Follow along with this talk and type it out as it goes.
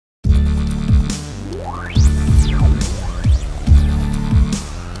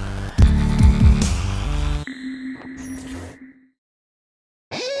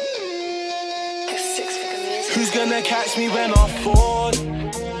me when I fall?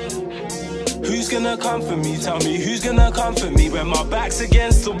 Who's gonna comfort me? Tell me who's gonna comfort me when my back's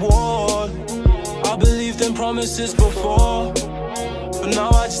against the wall? I believed in promises before, but now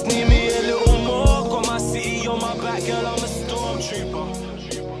I just need me a little more. Got my city on my back, girl, I'm a stormtrooper.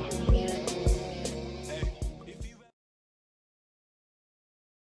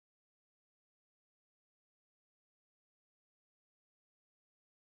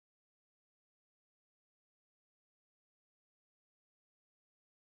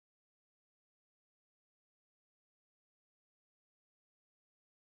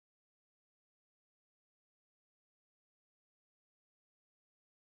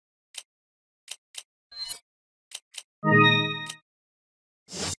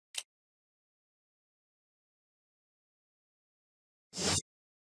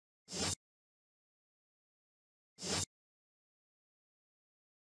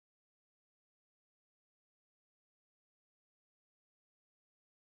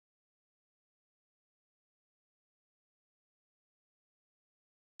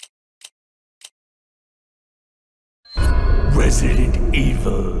 Resident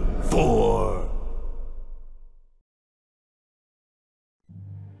Evil 4.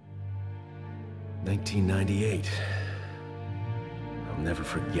 $1998. I'll never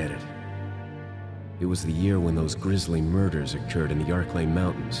forget it. It was the year when those grisly murders occurred in the Arklay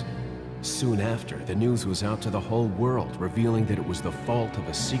Mountains. Soon after, the news was out to the whole world, revealing that it was the fault of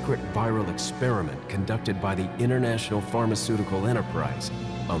a secret viral experiment conducted by the international pharmaceutical enterprise,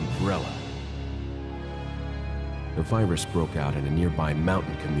 Umbrella. The virus broke out in a nearby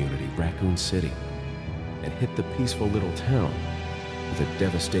mountain community, Raccoon City, and hit the peaceful little town with a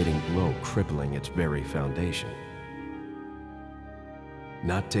devastating blow crippling its very foundation.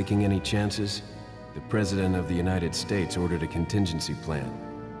 Not taking any chances, the President of the United States ordered a contingency plan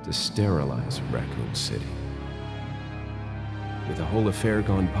to sterilize Raccoon City. With the whole affair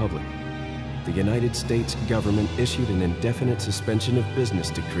gone public, the United States government issued an indefinite suspension of business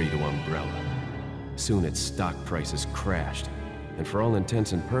decree to Umbrella. Soon its stock prices crashed, and for all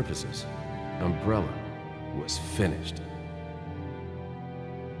intents and purposes, Umbrella was finished.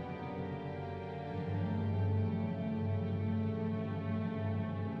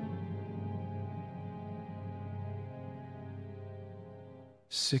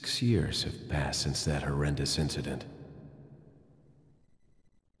 Six years have passed since that horrendous incident.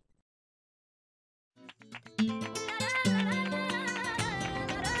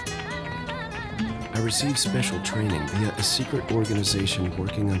 I received special training via a secret organization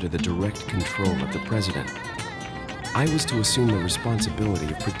working under the direct control of the president. I was to assume the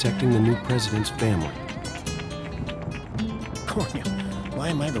responsibility of protecting the new president's family. Corleone, why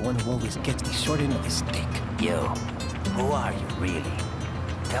am I the one who always gets the short end of the stick? You, who are you really?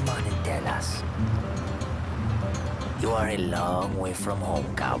 Come on and tell us. You are a long way from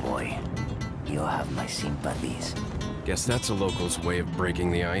home, cowboy. You have my sympathies. Guess that's a local's way of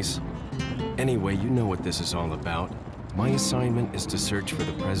breaking the ice. Anyway, you know what this is all about. My assignment is to search for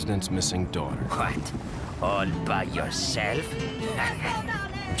the president's missing daughter. What? All by yourself?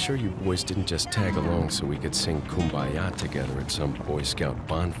 I'm sure you boys didn't just tag along so we could sing Kumbaya together at some Boy Scout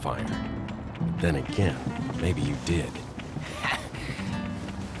bonfire. But then again, maybe you did.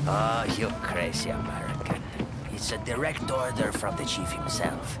 Oh, you crazy American. It's a direct order from the chief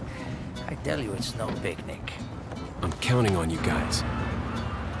himself. I tell you, it's no picnic. I'm counting on you guys.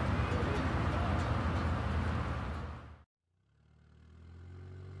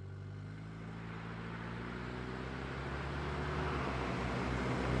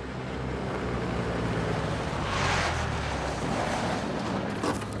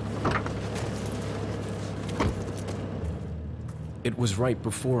 It was right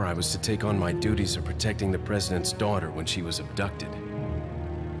before I was to take on my duties of protecting the president's daughter when she was abducted.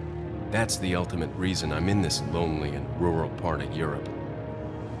 That's the ultimate reason I'm in this lonely and rural part of Europe.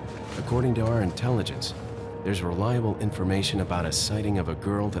 According to our intelligence, there's reliable information about a sighting of a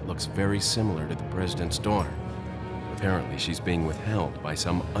girl that looks very similar to the president's daughter. Apparently, she's being withheld by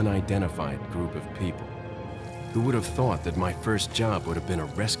some unidentified group of people. Who would have thought that my first job would have been a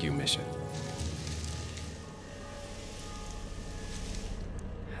rescue mission?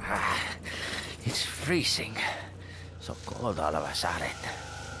 It's freezing. So cold all of a sudden.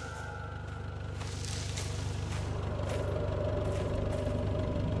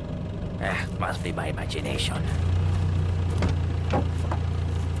 Must be my imagination.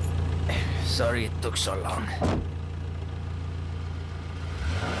 Sorry it took so long.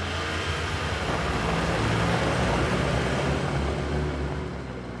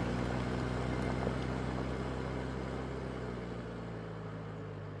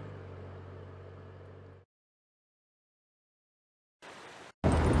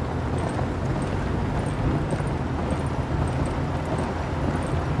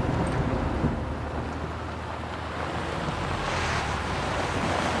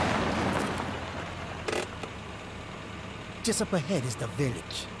 Just up ahead is the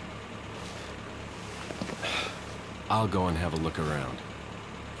village. I'll go and have a look around.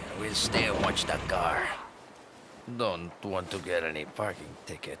 Yeah, we'll stay and watch the car. Don't want to get any parking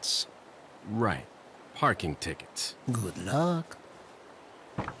tickets. Right. Parking tickets. Good luck.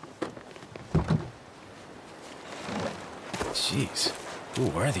 Jeez. Who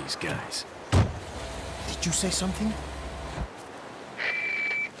are these guys? Did you say something?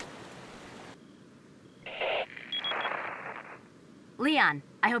 Leon,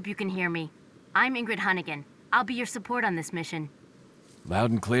 I hope you can hear me. I'm Ingrid Hunnigan. I'll be your support on this mission.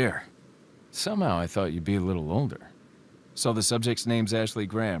 Loud and clear. Somehow I thought you'd be a little older. So the subject's name's Ashley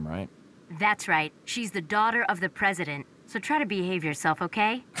Graham, right? That's right. She's the daughter of the president. So try to behave yourself,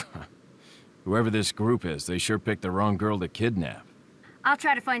 okay? Whoever this group is, they sure picked the wrong girl to kidnap. I'll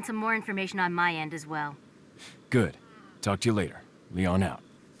try to find some more information on my end as well. Good. Talk to you later. Leon out.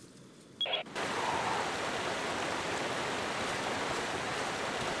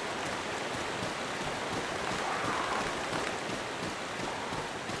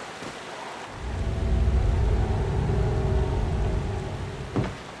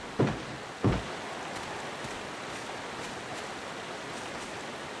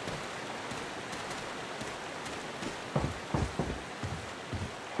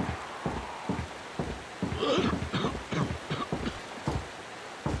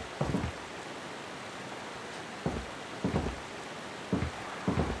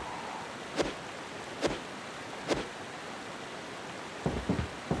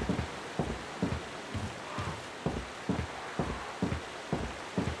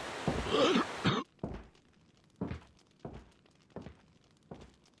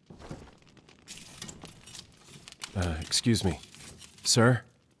 Excuse me. Sir?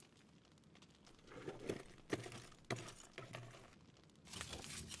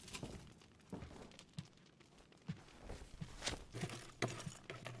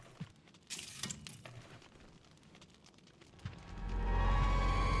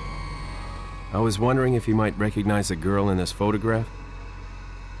 I was wondering if you might recognize the girl in this photograph?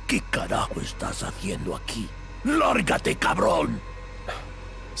 ¿Qué carajo estás haciendo aquí? ¡Lárgate, cabrón!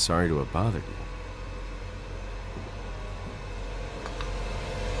 Sorry to have bothered you.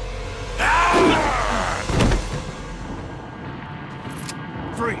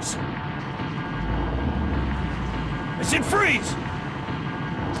 Freeze! I said freeze!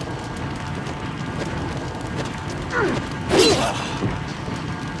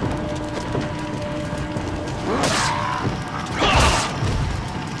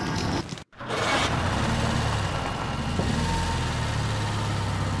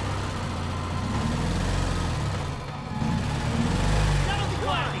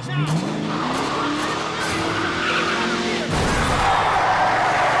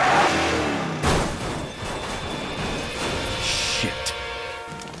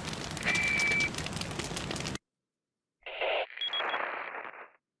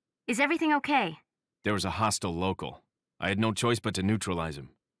 Is everything okay? There was a hostile local. I had no choice but to neutralize him.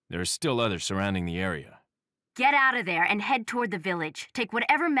 There are still others surrounding the area. Get out of there and head toward the village. Take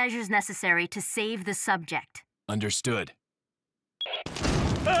whatever measures necessary to save the subject. Understood.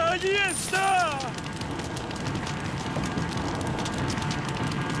 ¡Allí está!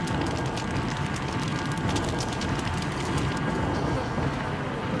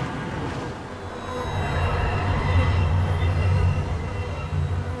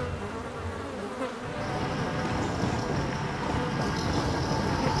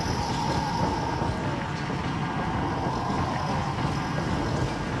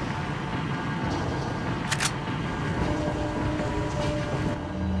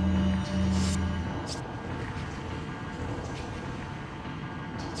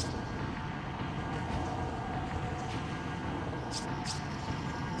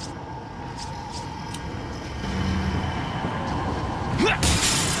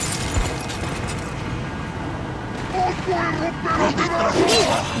 ¡Os voy a romper los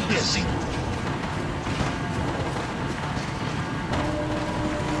brazos, imbécil!